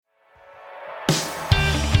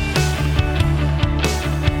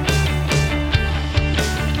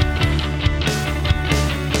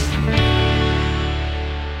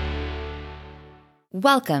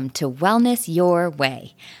Welcome to Wellness Your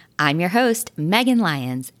Way. I'm your host, Megan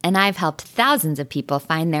Lyons, and I've helped thousands of people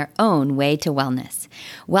find their own way to wellness.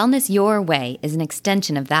 Wellness Your Way is an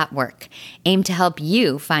extension of that work, aimed to help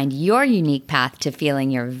you find your unique path to feeling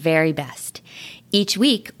your very best. Each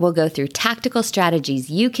week, we'll go through tactical strategies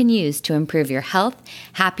you can use to improve your health,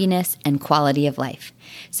 happiness, and quality of life.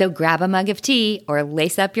 So grab a mug of tea or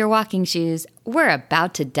lace up your walking shoes. We're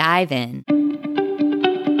about to dive in.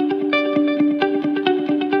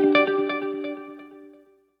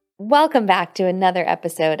 Welcome back to another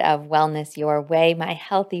episode of Wellness Your Way, my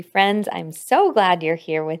healthy friends. I'm so glad you're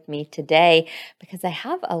here with me today because I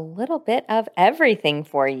have a little bit of everything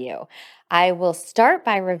for you. I will start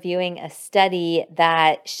by reviewing a study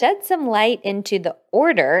that sheds some light into the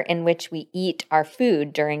order in which we eat our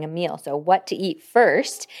food during a meal. So what to eat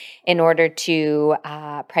first in order to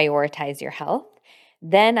prioritize your health.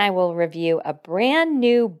 Then I will review a brand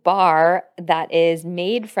new bar that is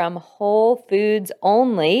made from whole foods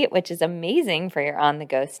only, which is amazing for your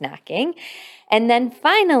on-the-go snacking. And then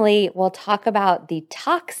finally, we'll talk about the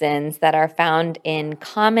toxins that are found in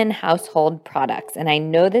common household products. And I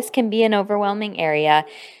know this can be an overwhelming area,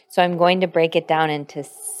 so I'm going to break it down into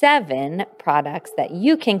 7 products that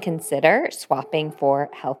you can consider swapping for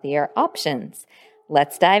healthier options.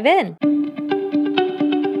 Let's dive in.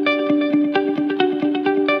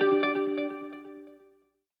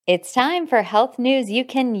 It's time for health news you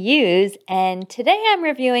can use, and today I'm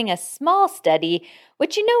reviewing a small study,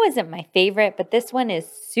 which you know isn't my favorite, but this one is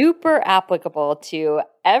super applicable to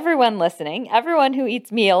everyone listening, everyone who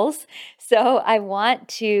eats meals, so I want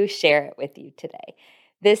to share it with you today.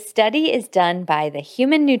 This study is done by the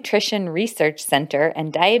Human Nutrition Research Center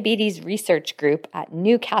and Diabetes Research Group at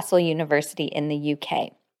Newcastle University in the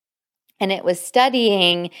UK, and it was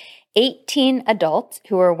studying 18 adults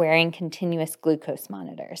who are wearing continuous glucose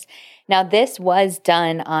monitors. Now, this was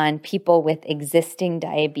done on people with existing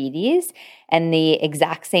diabetes, and the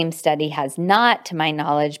exact same study has not, to my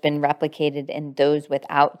knowledge, been replicated in those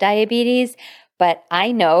without diabetes. But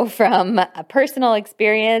I know from a personal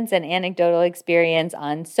experience and anecdotal experience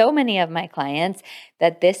on so many of my clients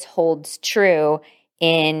that this holds true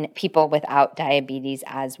in people without diabetes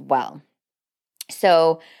as well.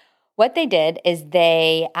 So, what they did is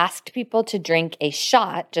they asked people to drink a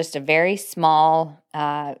shot, just a very small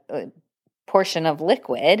portion of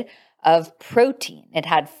liquid of protein. It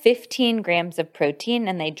had 15 grams of protein,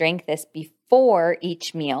 and they drank this before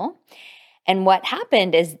each meal. And what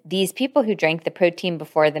happened is these people who drank the protein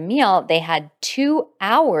before the meal, they had 2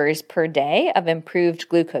 hours per day of improved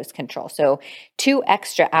glucose control. So 2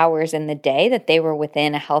 extra hours in the day that they were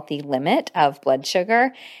within a healthy limit of blood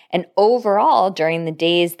sugar. And overall, during the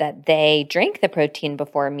days that they drank the protein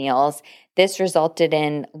before meals, this resulted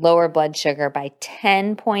in lower blood sugar by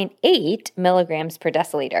 10.8 milligrams per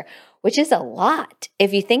deciliter, which is a lot.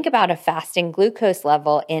 If you think about a fasting glucose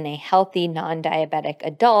level in a healthy non-diabetic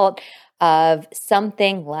adult of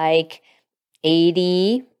something like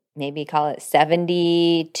 80, maybe call it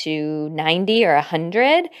 70 to 90 or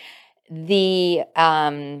 100, the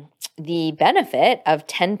benefit of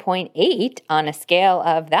 10.8 on a scale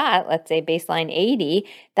of that, let's say baseline 80,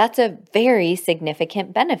 that's a very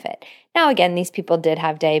significant benefit. Now, again, these people did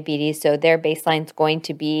have diabetes, so their baseline is going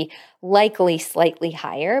to be likely slightly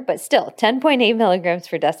higher, but still 10.8 milligrams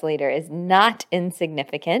per deciliter is not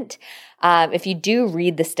insignificant. If you do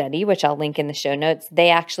read the study, which I'll link in the show notes, they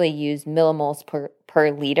actually use millimoles per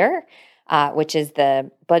liter, which is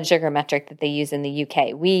the blood sugar metric that they use in the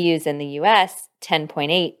UK. We use in the US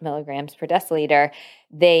 10.8 milligrams per deciliter.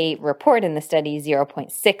 They report in the study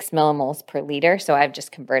 0.6 millimoles per liter, so I've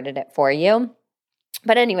just converted it for you.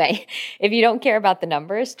 But anyway, if you don't care about the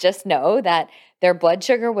numbers, just know that their blood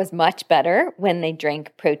sugar was much better when they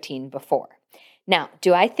drank protein before. Now,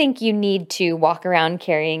 do I think you need to walk around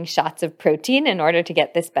carrying shots of protein in order to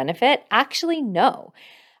get this benefit? Actually, no.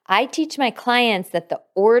 I teach my clients that the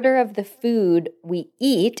order of the food we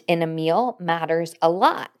eat in a meal matters a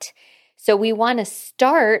lot. So we want to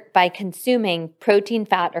start by consuming protein,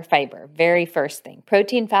 fat, or fiber. Very first thing,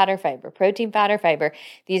 protein, fat, or fiber, protein, fat, or fiber.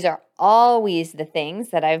 These are always the things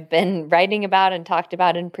that I've been writing about and talked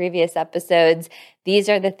about in previous episodes. These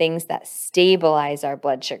are the things that stabilize our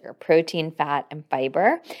blood sugar, protein, fat, and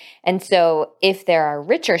fiber. And so if there are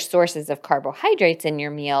richer sources of carbohydrates in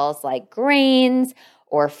your meals like grains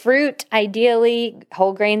or fruit. Ideally,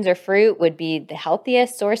 whole grains or fruit would be the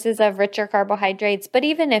healthiest sources of richer carbohydrates. But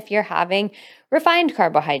even if you're having refined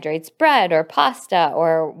carbohydrates, bread or pasta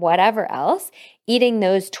or whatever else, eating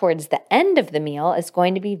those towards the end of the meal is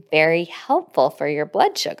going to be very helpful for your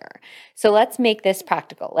blood sugar. So let's make this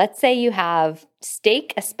practical. Let's say you have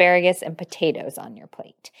steak, asparagus, and potatoes on your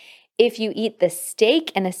plate. If you eat the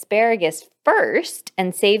steak and asparagus first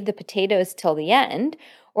and save the potatoes till the end,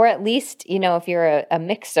 or at least, if you're a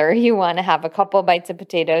mixer, you want to have a couple bites of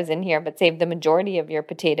potatoes in here, but save the majority of your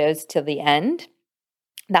potatoes till the end,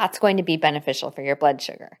 that's going to be beneficial for your blood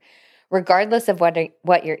sugar. Regardless of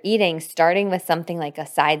what you're eating, starting with something like a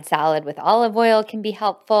side salad with olive oil can be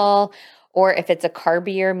helpful. Or if it's a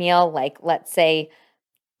carbier meal, like let's say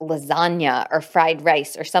lasagna or fried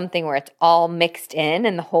rice or something where it's all mixed in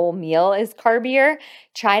and the whole meal is carbier,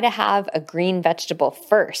 try to have a green vegetable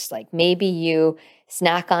first. Like maybe you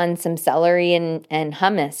snack on some celery and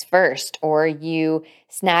hummus first, or you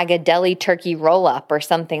snag a deli turkey roll-up or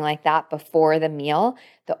something like that before the meal.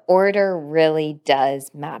 The order really does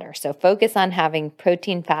matter. So focus on having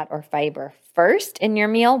protein, fat, or fiber first in your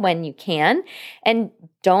meal when you can. And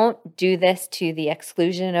don't do this to the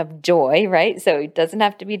exclusion of joy, right? So it doesn't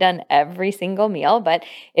have to be done every single meal, but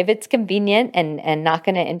if it's convenient and not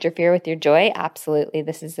going to interfere with your joy, absolutely,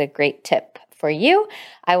 this is a great tip for you.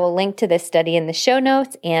 I will link to this study in the show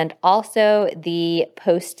notes and also the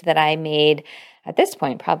post that I made at this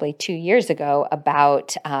point, probably 2 years ago,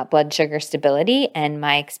 about blood sugar stability and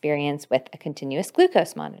my experience with a continuous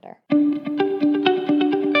glucose monitor.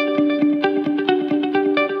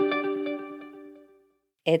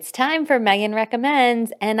 It's time for Megan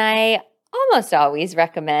Recommends, and I almost always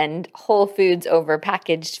recommend whole foods over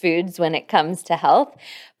packaged foods when it comes to health,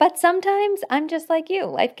 but sometimes I'm just like you.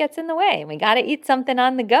 Life gets in the way, and we got to eat something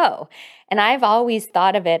on the go. And I've always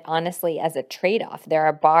thought of it, honestly, as a trade-off. There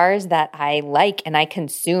are bars that I like and I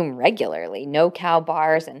consume regularly, No-Cow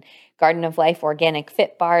bars and Garden of Life Organic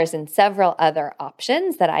Fit bars and several other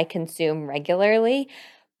options that I consume regularly.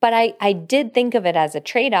 But I did think of it as a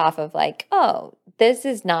trade-off of like, oh, this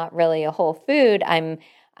is not really a whole food. I'm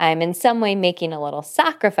in some way making a little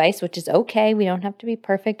sacrifice, which is okay. We don't have to be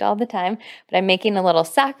perfect all the time, but I'm making a little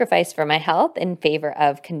sacrifice for my health in favor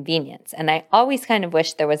of convenience. And I always kind of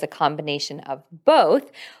wish there was a combination of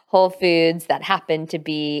both whole foods that happen to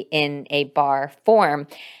be in a bar form.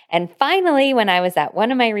 And finally, when I was at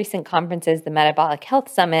one of my recent conferences, the Metabolic Health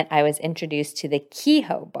Summit, I was introduced to the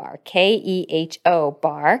Keho bar, Keho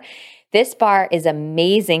bar. This bar is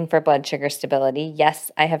amazing for blood sugar stability.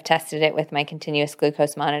 Yes, I have tested it with my continuous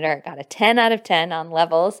glucose monitor. It got a 10 out of 10 on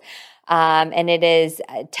levels. And it is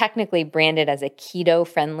technically branded as a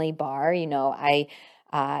keto-friendly bar.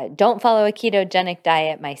 I don't follow a ketogenic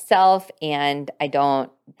diet myself, and I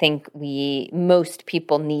don't think most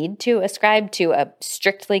people need to ascribe to a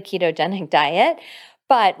strictly ketogenic diet.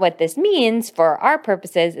 But what this means for our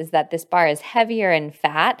purposes is that this bar is heavier in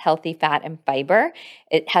fat, healthy fat, and fiber.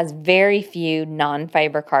 It has very few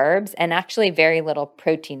non-fiber carbs and actually very little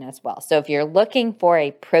protein as well. So if you're looking for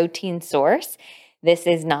a protein source, this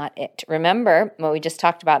is not it. Remember what we just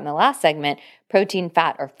talked about in the last segment, protein,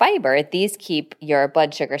 fat, or fiber, these keep your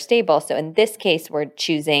blood sugar stable. So in this case, we're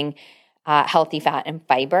choosing healthy fat and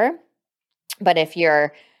fiber. But if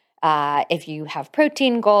you have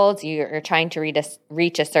protein goals, you're trying to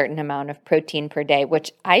reach a certain amount of protein per day,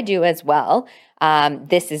 which I do as well,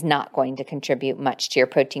 this is not going to contribute much to your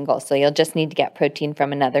protein goals. So you'll just need to get protein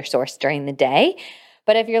from another source during the day.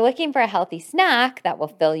 But if you're looking for a healthy snack that will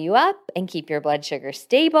fill you up and keep your blood sugar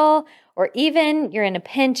stable, or even you're in a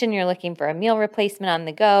pinch and you're looking for a meal replacement on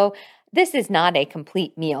the go, this is not a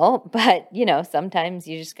complete meal, but sometimes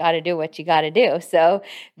you just got to do what you got to do. So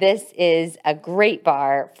this is a great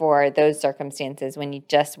bar for those circumstances when you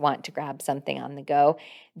just want to grab something on the go.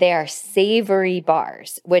 They are savory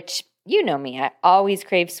bars, which you know me, I always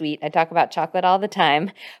crave sweet. I talk about chocolate all the time,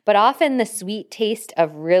 but often the sweet taste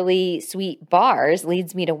of really sweet bars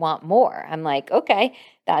leads me to want more. I'm like, okay,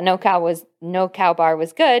 that No-Cow bar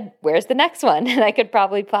was good. Where's the next one? And I could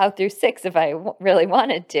probably plow through 6 if I really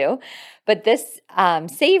wanted to. But this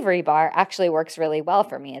savory bar actually works really well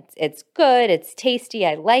for me. It's good, it's tasty,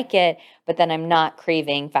 I like it, but then I'm not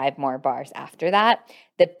craving 5 more bars after that.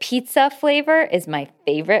 The pizza flavor is my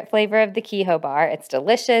favorite flavor of the Keho bar. It's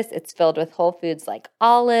delicious. It's filled with whole foods like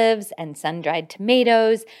olives and sun-dried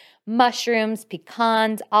tomatoes, mushrooms,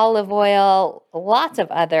 pecans, olive oil, lots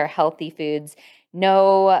of other healthy foods,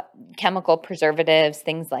 no chemical preservatives,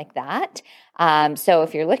 things like that. So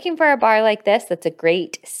if you're looking for a bar like this, that's a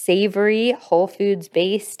great savory, whole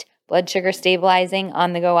foods-based blood sugar stabilizing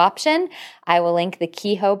on-the-go option. I will link the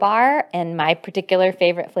Kehoe bar and my particular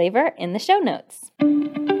favorite flavor in the show notes.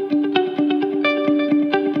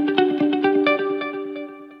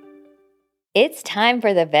 It's time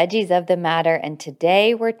for the veggies of the matter, and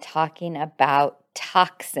today we're talking about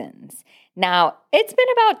toxins. Now, it's been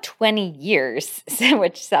about 20 years,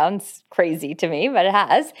 which sounds crazy to me, but it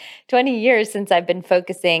has 20 years since I've been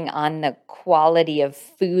focusing on the quality of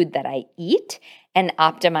food that I eat and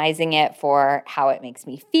optimizing it for how it makes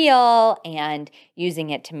me feel and using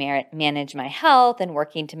it to manage my health and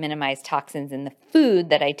working to minimize toxins in the food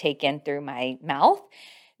that I take in through my mouth.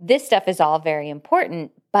 This stuff is all very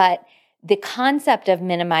important, but the concept of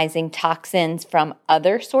minimizing toxins from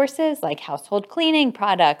other sources like household cleaning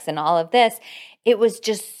products and all of this, it was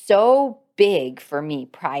just so big for me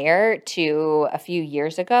prior to a few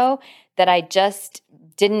years ago that I just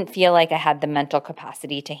didn't feel like I had the mental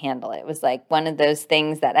capacity to handle it. It was like one of those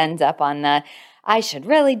things that ends up on the I should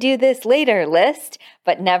really do this later list,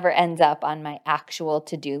 but never ends up on my actual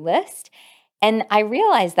to-do list. And I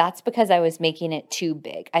realized that's because I was making it too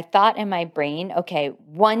big. I thought in my brain, okay,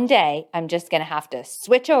 one day I'm just going to have to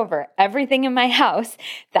switch over everything in my house,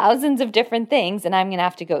 thousands of different things, and I'm going to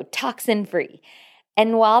have to go toxin-free.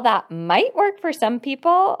 And while that might work for some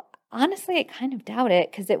people, honestly, I kind of doubt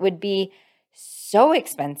it because it would be so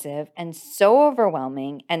expensive and so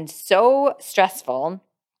overwhelming and so stressful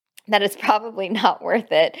that it's probably not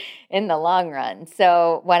worth it in the long run.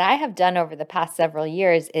 So what I have done over the past several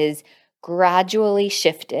years is gradually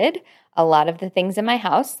shifted a lot of the things in my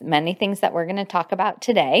house, many things that we're going to talk about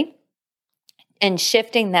today, and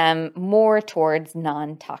shifting them more towards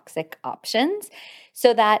non-toxic options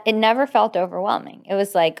so that it never felt overwhelming. It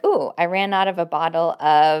was like, ooh, I ran out of a bottle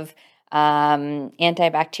of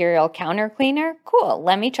antibacterial counter cleaner. Cool.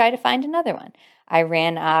 Let me try to find another one. I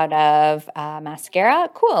ran out of mascara.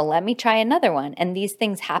 Cool. Let me try another one. And these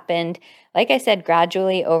things happened, like I said,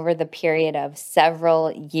 gradually over the period of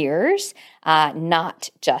several years, not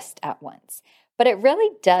just at once. But it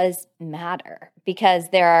really does matter because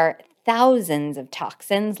there are thousands of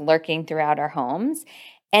toxins lurking throughout our homes.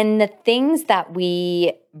 And the things that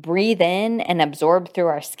we breathe in and absorb through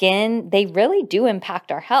our skin, they really do impact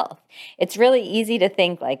our health. It's really easy to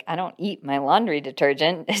think like, I don't eat my laundry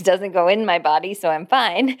detergent. It doesn't go in my body, so I'm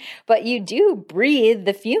fine. But you do breathe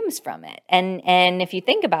the fumes from it. And if you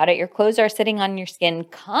think about it, your clothes are sitting on your skin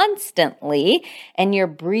constantly, and you're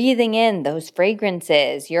breathing in those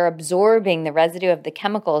fragrances. You're absorbing the residue of the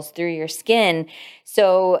chemicals through your skin.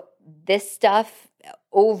 So this stuff,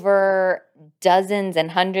 over dozens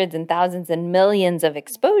and hundreds and thousands and millions of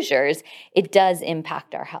exposures, it does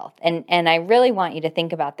impact our health. And I really want you to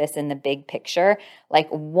think about this in the big picture. Like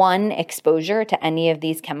one exposure to any of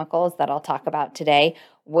these chemicals that I'll talk about today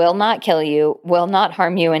will not kill you, will not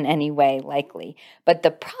harm you in any way, likely. But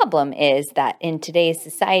the problem is that in today's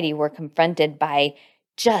society, we're confronted by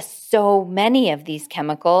just so many of these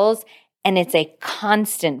chemicals, and it's a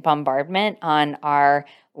constant bombardment on our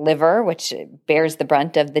liver, which bears the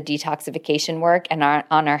brunt of the detoxification work, and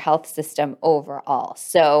on our health system overall.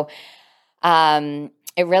 So it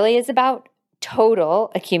really is about total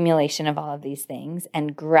accumulation of all of these things,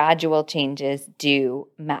 and gradual changes do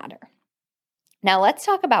matter. Now let's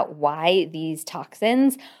talk about why these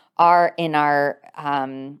toxins are in our,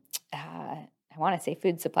 I want to say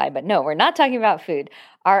food supply, but no, we're not talking about food,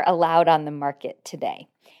 are allowed on the market today.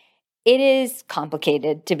 It is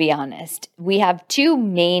complicated, to be honest. We have two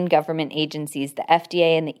main government agencies, the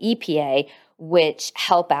FDA and the EPA, which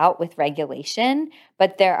help out with regulation,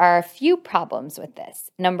 but there are a few problems with this.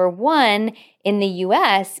 Number one, in the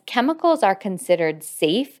US, chemicals are considered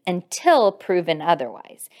safe until proven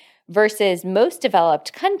otherwise. Versus most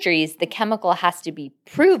developed countries, the chemical has to be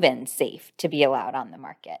proven safe to be allowed on the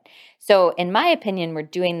market. So in my opinion, we're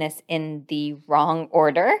doing this in the wrong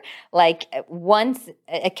order. Like once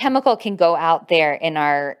a chemical can go out there in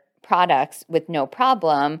our products with no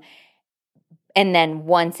problem, and then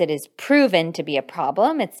once it is proven to be a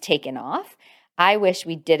problem, it's taken off. I wish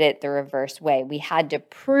we did it the reverse way. We had to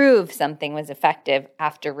prove something was effective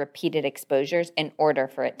after repeated exposures in order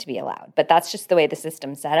for it to be allowed. But that's just the way the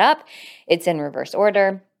system's set up. It's in reverse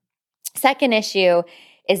order. Second issue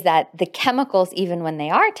is that the chemicals, even when they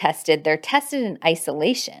are tested, they're tested in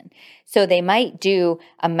isolation. So they might do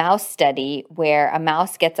a mouse study where a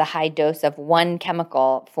mouse gets a high dose of one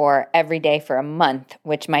chemical for every day for a month,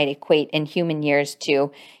 which might equate in human years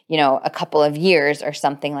to, a couple of years or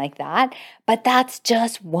something like that. But that's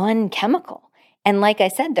just one chemical. And like I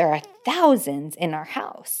said, there are thousands in our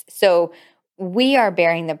house. So we are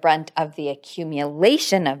bearing the brunt of the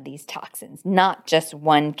accumulation of these toxins, not just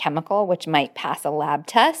one chemical, which might pass a lab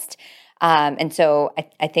test. And so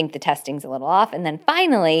I think the testing's a little off. And then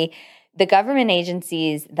finally, the government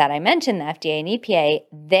agencies that I mentioned, the FDA and EPA,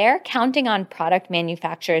 they're counting on product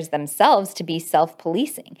manufacturers themselves to be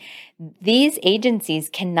self-policing. These agencies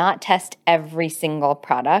cannot test every single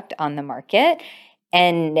product on the market,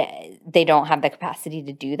 and they don't have the capacity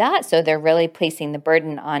to do that. So they're really placing the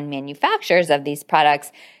burden on manufacturers of these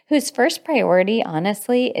products whose first priority,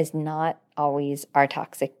 honestly, is not always our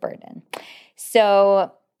toxic burden.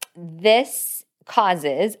 So this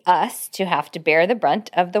causes us to have to bear the brunt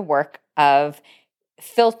of the work of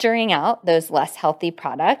filtering out those less healthy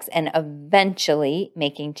products and eventually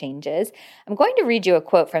making changes. I'm going to read you a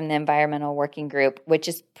quote from the Environmental Working Group, which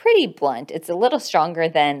is pretty blunt. It's a little stronger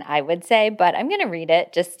than I would say, but I'm going to read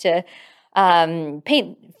it just to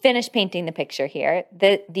finish painting the picture here.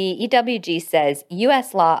 The EWG says,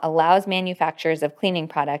 U.S. law allows manufacturers of cleaning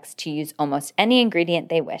products to use almost any ingredient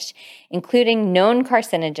they wish, including known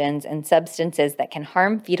carcinogens and substances that can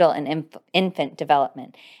harm fetal and infant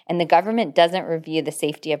development. And the government doesn't review the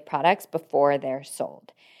safety of products before they're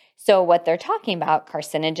sold. So what they're talking about,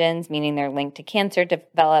 carcinogens, meaning they're linked to cancer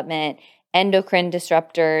development, endocrine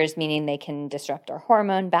disruptors, meaning they can disrupt our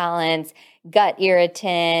hormone balance, gut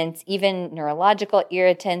irritants, even neurological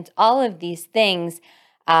irritants. All of these things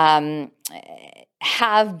have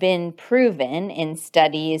been proven in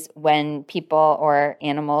studies when people or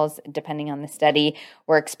animals, depending on the study,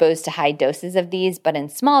 were exposed to high doses of these, but in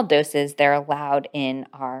small doses, they're allowed in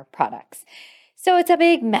our products. So it's a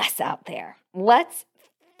big mess out there. Let's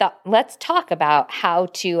talk about how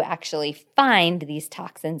to actually find these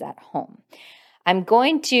toxins at home. I'm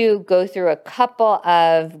going to go through a couple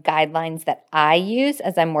of guidelines that I use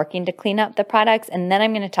as I'm working to clean up the products, and then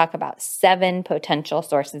I'm going to talk about 7 potential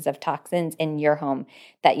sources of toxins in your home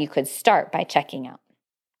that you could start by checking out.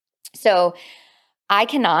 So I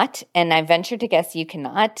cannot, and I venture to guess you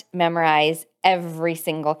cannot, memorize every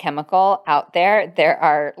single chemical out there. There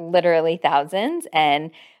are literally thousands, and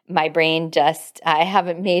my brain I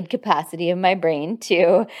haven't made capacity in my brain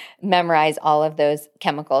to memorize all of those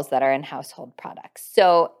chemicals that are in household products.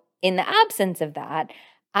 So in the absence of that,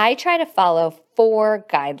 I try to follow 4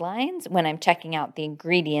 guidelines when I'm checking out the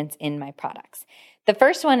ingredients in my products. The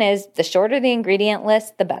first one is the shorter the ingredient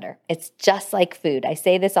list, the better. It's just like food. I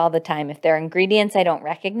say this all the time. If there are ingredients I don't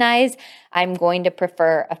recognize, I'm going to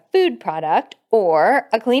prefer a food product or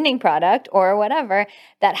a cleaning product or whatever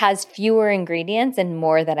that has fewer ingredients and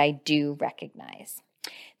more that I do recognize.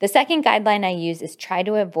 The second guideline I use is try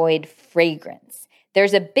to avoid fragrance.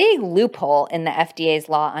 There's a big loophole in the FDA's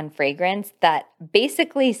law on fragrance that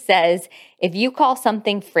basically says if you call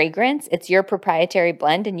something fragrance, it's your proprietary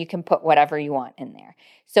blend and you can put whatever you want in there.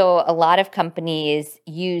 So a lot of companies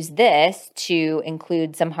use this to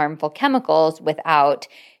include some harmful chemicals without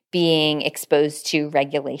being exposed to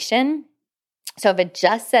regulation. So if it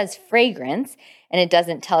just says fragrance and it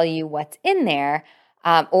doesn't tell you what's in there,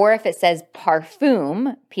 or if it says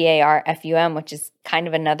parfum, P-A-R-F-U-M, which is kind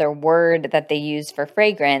of another word that they use for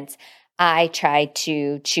fragrance, I try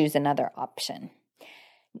to choose another option.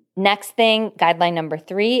 Next thing, guideline number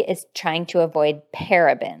 3 is trying to avoid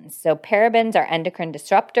parabens. So parabens are endocrine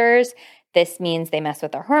disruptors. This means they mess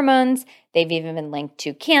with our hormones. They've even been linked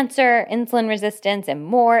to cancer, insulin resistance, and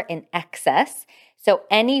more in excess. So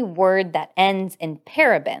any word that ends in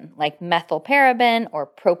paraben, like methylparaben or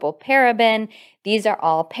propylparaben, these are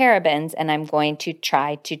all parabens, and I'm going to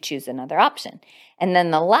try to choose another option. And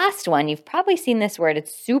then the last one, you've probably seen this word.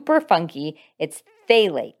 It's super funky. It's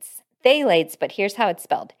phthalates. Phthalates, but here's how it's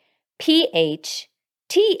spelled. P-H-T-H-A-L-A-T-E-S.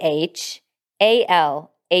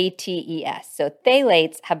 So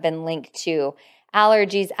phthalates have been linked to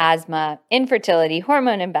allergies, asthma, infertility,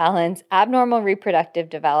 hormone imbalance, abnormal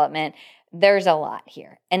reproductive development. There's a lot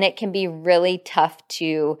here, and it can be really tough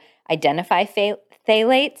to identify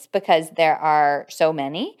phthalates because there are so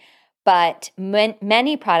many, but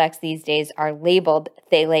many products these days are labeled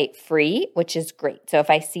phthalate-free, which is great. So if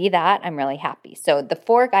I see that, I'm really happy. So the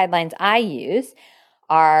 4 guidelines I use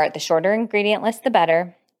are the shorter ingredient list, the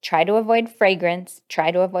better, try to avoid fragrance,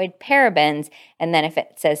 try to avoid parabens, and then if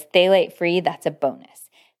it says phthalate-free, that's a bonus.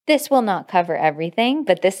 This will not cover everything,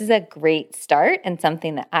 but this is a great start and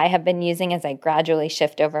something that I have been using as I gradually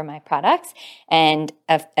shift over my products, and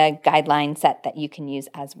a guideline set that you can use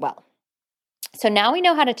as well. So now we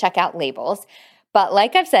know how to check out labels, but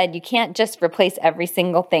like I've said, you can't just replace every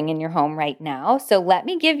single thing in your home right now. So let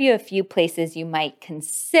me give you a few places you might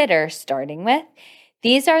consider starting with.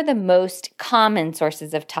 These are the most common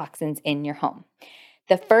sources of toxins in your home.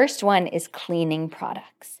 The first one is cleaning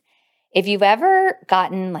products. If you've ever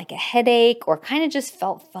gotten like a headache or kind of just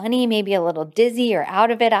felt funny, maybe a little dizzy or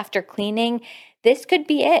out of it after cleaning, this could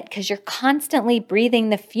be it because you're constantly breathing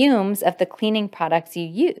the fumes of the cleaning products you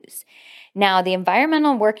use. Now, the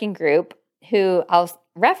Environmental Working Group, who I'll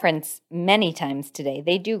reference many times today,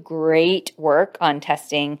 they do great work on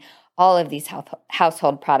testing all of these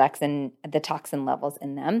household products and the toxin levels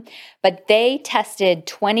in them. But they tested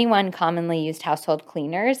 21 commonly used household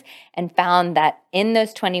cleaners and found that in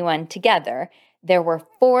those 21 together, there were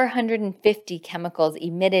 450 chemicals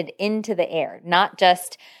emitted into the air, not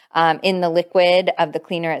just in the liquid of the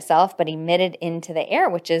cleaner itself, but emitted into the air,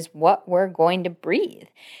 which is what we're going to breathe.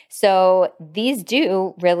 So these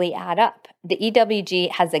do really add up. The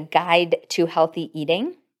EWG has a guide to healthy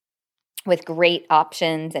eating with great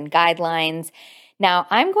options and guidelines. Now,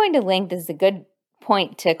 I'm going to link, this is a good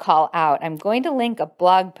point to call out, I'm going to link a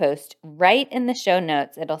blog post right in the show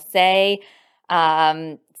notes. It'll say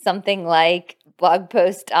something like blog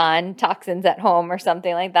post on toxins at home or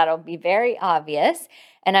something like that. It'll be very obvious.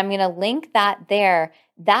 And I'm going to link that there.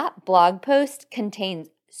 That blog post contains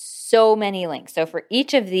so many links. So for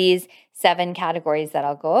each of these 7 categories that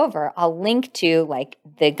I'll go over, I'll link to like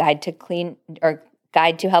the guide to clean or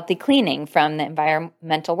Guide to Healthy Cleaning from the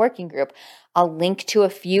Environmental Working Group. I'll link to a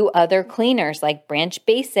few other cleaners like Branch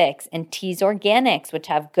Basics and Teas Organics, which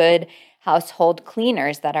have good household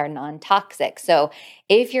cleaners that are non-toxic. So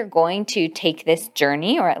if you're going to take this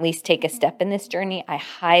journey, or at least take a step in this journey, I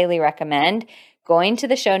highly recommend going to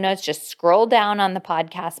the show notes. Just scroll down on the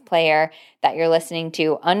podcast player that you're listening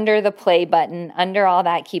to, under the play button, under all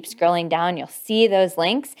that, keep scrolling down. You'll see those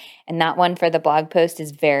links. And that one for the blog post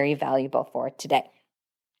is very valuable for today.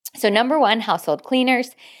 So number 1, household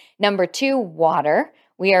cleaners. Number 2, water.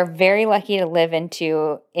 We are very lucky to live in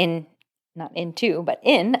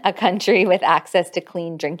a country with access to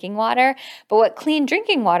clean drinking water. But what clean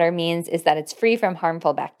drinking water means is that it's free from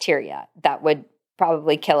harmful bacteria that would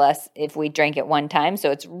probably kill us if we drank it one time.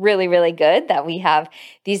 So it's really, really good that we have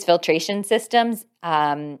these filtration systems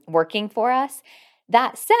working for us.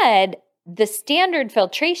 That said, the standard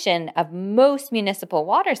filtration of most municipal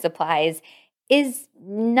water supplies is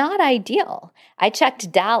not ideal. I checked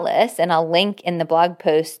Dallas, and I'll link in the blog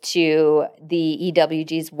post to the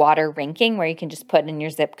EWG's water ranking, where you can just put in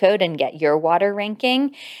your zip code and get your water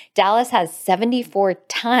ranking. Dallas has 74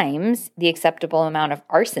 times the acceptable amount of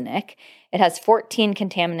arsenic. It has 14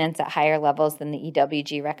 contaminants at higher levels than the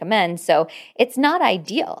EWG recommends, so it's not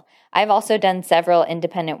ideal. I've also done several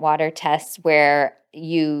independent water tests where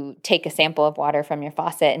you take a sample of water from your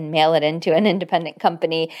faucet and mail it into an independent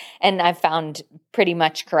company, and I've found pretty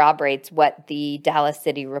much corroborates what the Dallas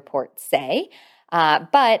City reports say.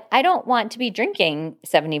 But I don't want to be drinking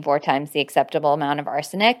 74 times the acceptable amount of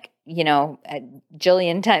arsenic, a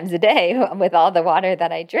jillion times a day with all the water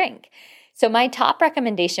that I drink. So my top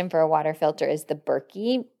recommendation for a water filter is the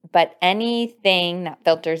Berkey, but anything that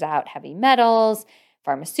filters out heavy metals,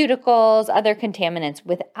 pharmaceuticals, other contaminants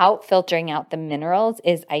without filtering out the minerals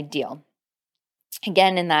is ideal.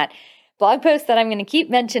 Again, in that blog post that I'm going to keep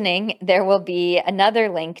mentioning, there will be another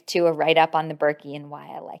link to a write-up on the Berkey and why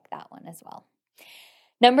I like that one as well.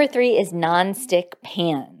 Number 3 is nonstick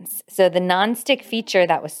pans. So the nonstick feature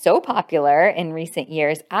that was so popular in recent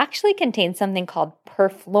years actually contains something called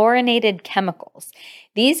perfluorinated chemicals.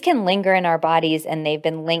 These can linger in our bodies, and they've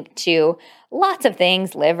been linked to lots of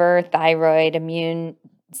things: liver, thyroid, immune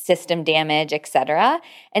system damage, etc.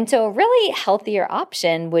 And so a really healthier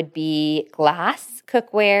option would be glass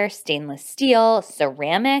cookware, stainless steel,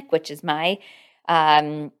 ceramic, which is my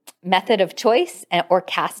method of choice, or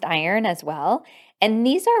cast iron as well. And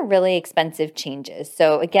these are really expensive changes.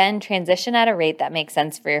 So again, transition at a rate that makes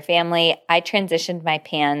sense for your family. I transitioned my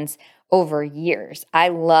pans over years. I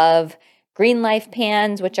love Green Life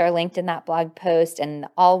pans, which are linked in that blog post, and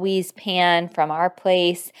the Always pan from Our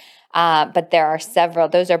Place. But there are several,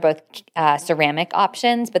 those are both ceramic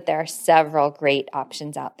options, but there are several great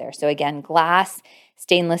options out there. So again, glass,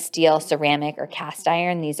 stainless steel, ceramic, or cast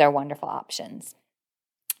iron, these are wonderful options.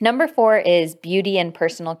 Number 4 is beauty and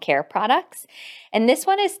personal care products. And this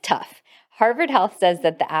one is tough. Harvard Health says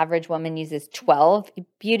that the average woman uses 12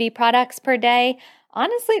 beauty products per day.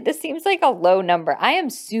 Honestly, this seems like a low number. I am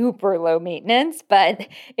super low maintenance, but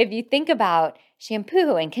if you think about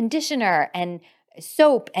shampoo and conditioner and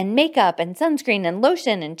soap and makeup and sunscreen and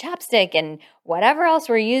lotion and chapstick and whatever else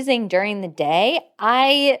we're using during the day,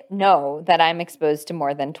 I know that I'm exposed to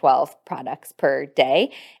more than 12 products per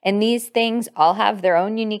day. And these things all have their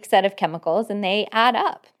own unique set of chemicals, and they add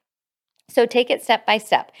up. So take it step by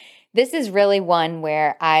step. This is really one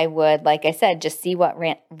where I would, like I said, just see what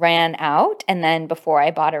ran out. And then before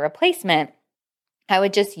I bought a replacement, I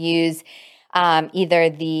would just use either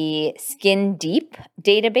the Skin Deep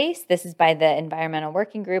database. This is by the Environmental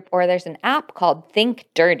Working Group, or there's an app called Think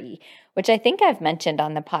Dirty, which I think I've mentioned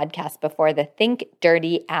on the podcast before. The Think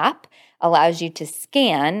Dirty app allows you to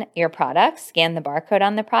scan your products, scan the barcode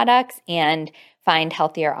on the products, and find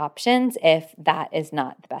healthier options if that is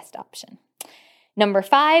not the best option. Number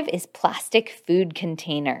 5 is plastic food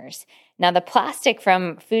containers. Now, the plastic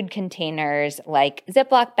from food containers like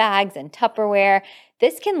Ziploc bags and Tupperware,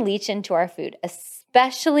 this can leach into our food,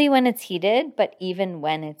 especially when it's heated, but even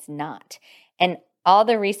when it's not. And all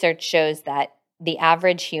the research shows that the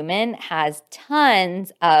average human has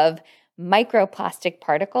tons of microplastic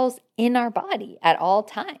particles in our body at all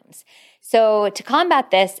times. So to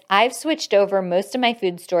combat this, I've switched over most of my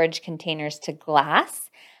food storage containers to glass.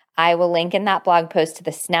 I will link in that blog post to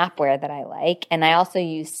the Snapware that I like, and I also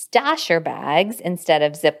use stasher bags instead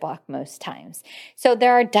of Ziploc most times. So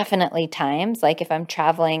there are definitely times, like if I'm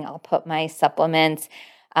traveling, I'll put my supplements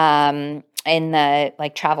in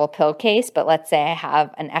the travel pill case, but let's say I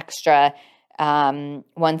have an extra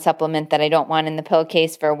one supplement that I don't want in the pill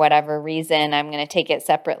case for whatever reason, I'm going to take it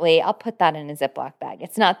separately. I'll put that in a Ziploc bag.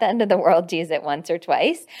 It's not the end of the world to use it once or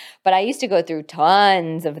twice, but I used to go through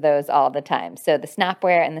tons of those all the time. So the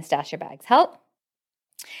Snapware and the stasher bags help.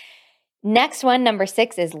 Next one, number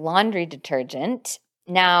 6, is laundry detergent.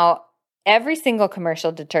 Now, every single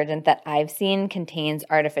commercial detergent that I've seen contains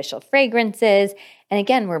artificial fragrances. And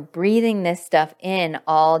again, we're breathing this stuff in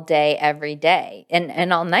all day, every day,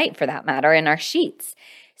 and all night for that matter, in our sheets.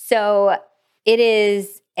 So it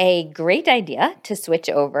is a great idea to switch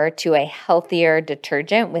over to a healthier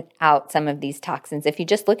detergent without some of these toxins. If you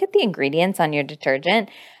just look at the ingredients on your detergent,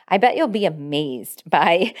 I bet you'll be amazed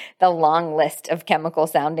by the long list of chemical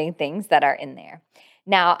sounding things that are in there.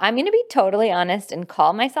 Now, I'm going to be totally honest and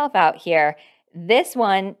call myself out here. This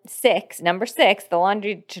one, number 6, the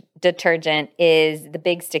laundry detergent is the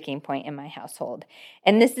big sticking point in my household.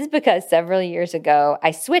 And this is because several years ago,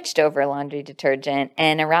 I switched over laundry detergent.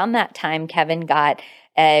 And around that time, Kevin got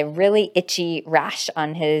a really itchy rash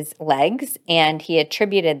on his legs, and he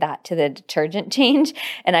attributed that to the detergent change.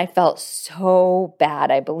 And I felt so bad.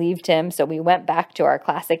 I believed him. So we went back to our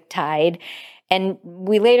classic Tide. And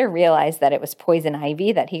we later realized that it was poison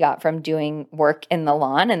ivy that he got from doing work in the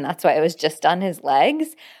lawn, and that's why it was just on his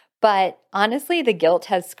legs. But honestly, the guilt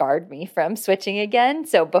has scarred me from switching again.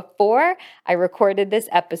 So before I recorded this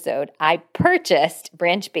episode, I purchased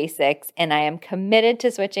Branch Basics, and I am committed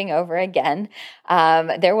to switching over again.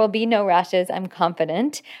 There will be no rashes, I'm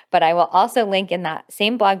confident, but I will also link in that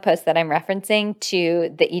same blog post that I'm referencing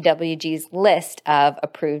to the EWG's list of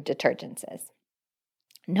approved detergents.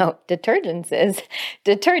 No, detergents.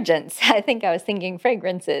 I think I was thinking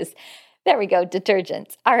fragrances. There we go,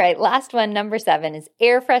 detergents. All right, last one, number 7, is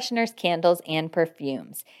air fresheners, candles, and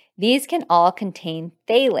perfumes. These can all contain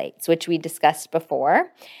phthalates, which we discussed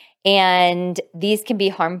before, and these can be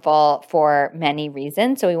harmful for many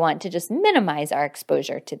reasons, so we want to just minimize our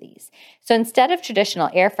exposure to these. So instead of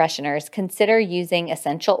traditional air fresheners, consider using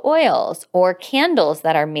essential oils or candles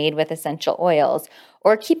that are made with essential oils,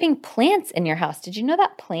 or keeping plants in your house. Did you know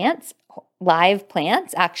that live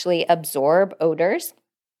plants, actually absorb odors?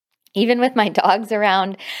 Even with my dogs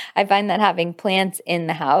around, I find that having plants in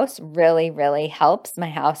the house really, really helps my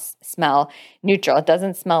house smell neutral. It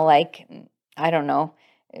doesn't smell like, I don't know,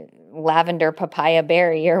 lavender papaya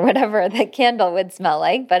berry or whatever the candle would smell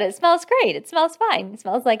like, but it smells great. It smells fine. It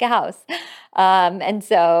smells like a house. And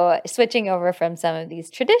so switching over from some of these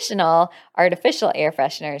traditional artificial air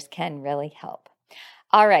fresheners can really help.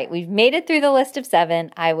 All right, we've made it through the list of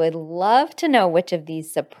 7. I would love to know which of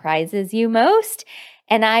these surprises you most,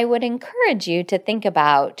 and I would encourage you to think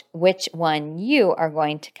about which one you are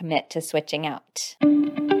going to commit to switching out.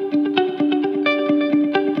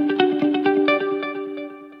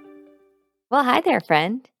 Well, hi there,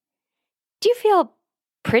 friend. Do you feel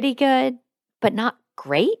pretty good, but not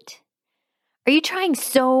great? Are you trying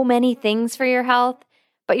so many things for your health,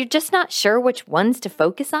 but you're just not sure which ones to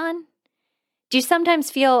focus on? Do you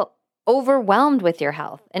sometimes feel overwhelmed with your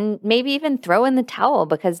health and maybe even throw in the towel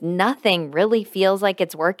because nothing really feels like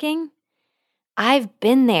it's working? I've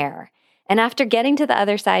been there. And after getting to the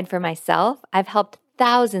other side for myself, I've helped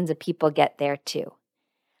thousands of people get there too.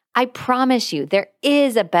 I promise you, there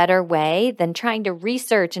is a better way than trying to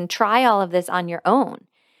research and try all of this on your own.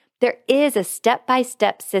 There is a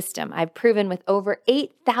step-by-step system I've proven with over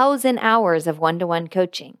 8,000 hours of one-to-one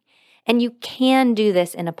coaching, and you can do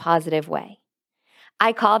this in a positive way.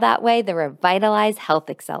 I call that way the Revitalize Health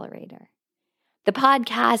Accelerator. The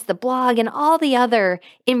podcast, the blog, and all the other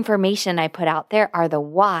information I put out there are the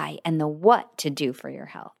why and the what to do for your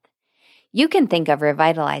health. You can think of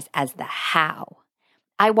Revitalize as the how.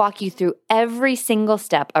 I walk you through every single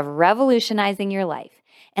step of revolutionizing your life,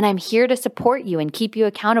 and I'm here to support you and keep you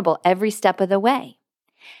accountable every step of the way.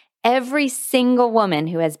 Every single woman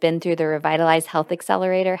who has been through the Revitalize Health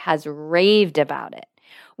Accelerator has raved about it.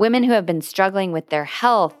 Women who have been struggling with their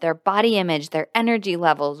health, their body image, their energy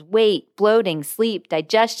levels, weight, bloating, sleep,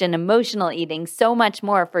 digestion, emotional eating, so much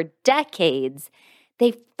more for decades,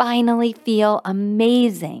 they finally feel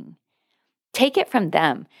amazing. Take it from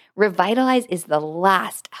them. Revitalize is the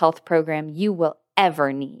last health program you will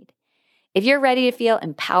ever need. If you're ready to feel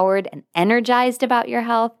empowered and energized about your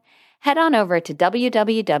health, head on over to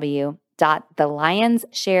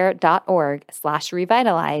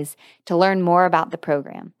www.thelionsshare.org/revitalize to learn more about the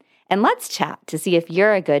program. And let's chat to see if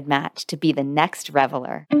you're a good match to be the next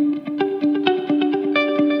reveler.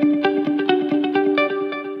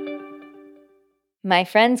 My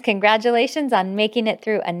friends, congratulations on making it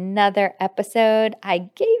through another episode. I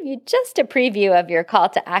gave you just a preview of your call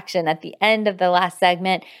to action at the end of the last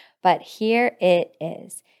segment, but here it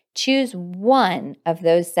is. Choose one of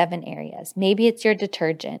those 7 areas. Maybe it's your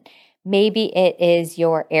detergent. Maybe it is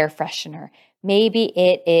your air freshener. Maybe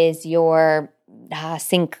it is your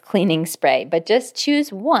sink cleaning spray, but just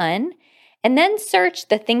choose one and then search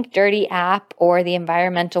the Think Dirty app or the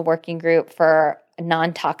Environmental Working Group for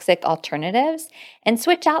non-toxic alternatives and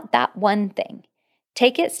switch out that one thing.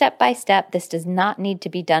 Take it step by step. This does not need to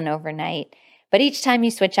be done overnight. But each time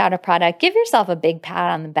you switch out a product, give yourself a big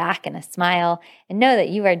pat on the back and a smile and know that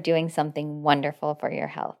you are doing something wonderful for your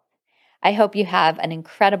health. I hope you have an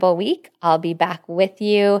incredible week. I'll be back with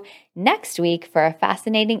you next week for a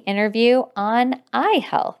fascinating interview on eye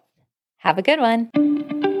health. Have a good one.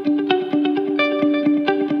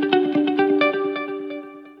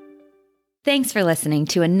 Thanks for listening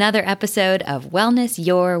to another episode of Wellness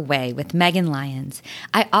Your Way with Megan Lyons.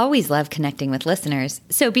 I always love connecting with listeners,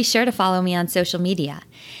 so be sure to follow me on social media.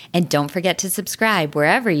 And don't forget to subscribe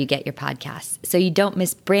wherever you get your podcasts so you don't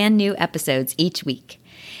miss brand new episodes each week.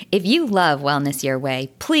 If you love Wellness Your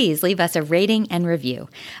Way, please leave us a rating and review.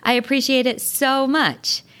 I appreciate it so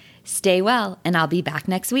much. Stay well, and I'll be back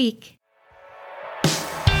next week.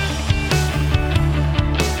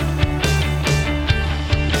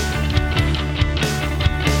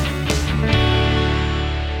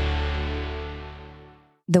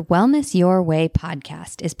 The Wellness Your Way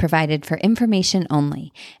podcast is provided for information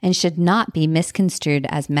only and should not be misconstrued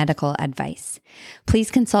as medical advice.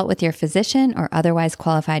 Please consult with your physician or otherwise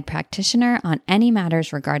qualified practitioner on any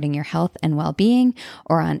matters regarding your health and well-being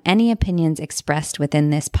or on any opinions expressed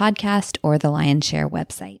within this podcast or the Lionshare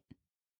website.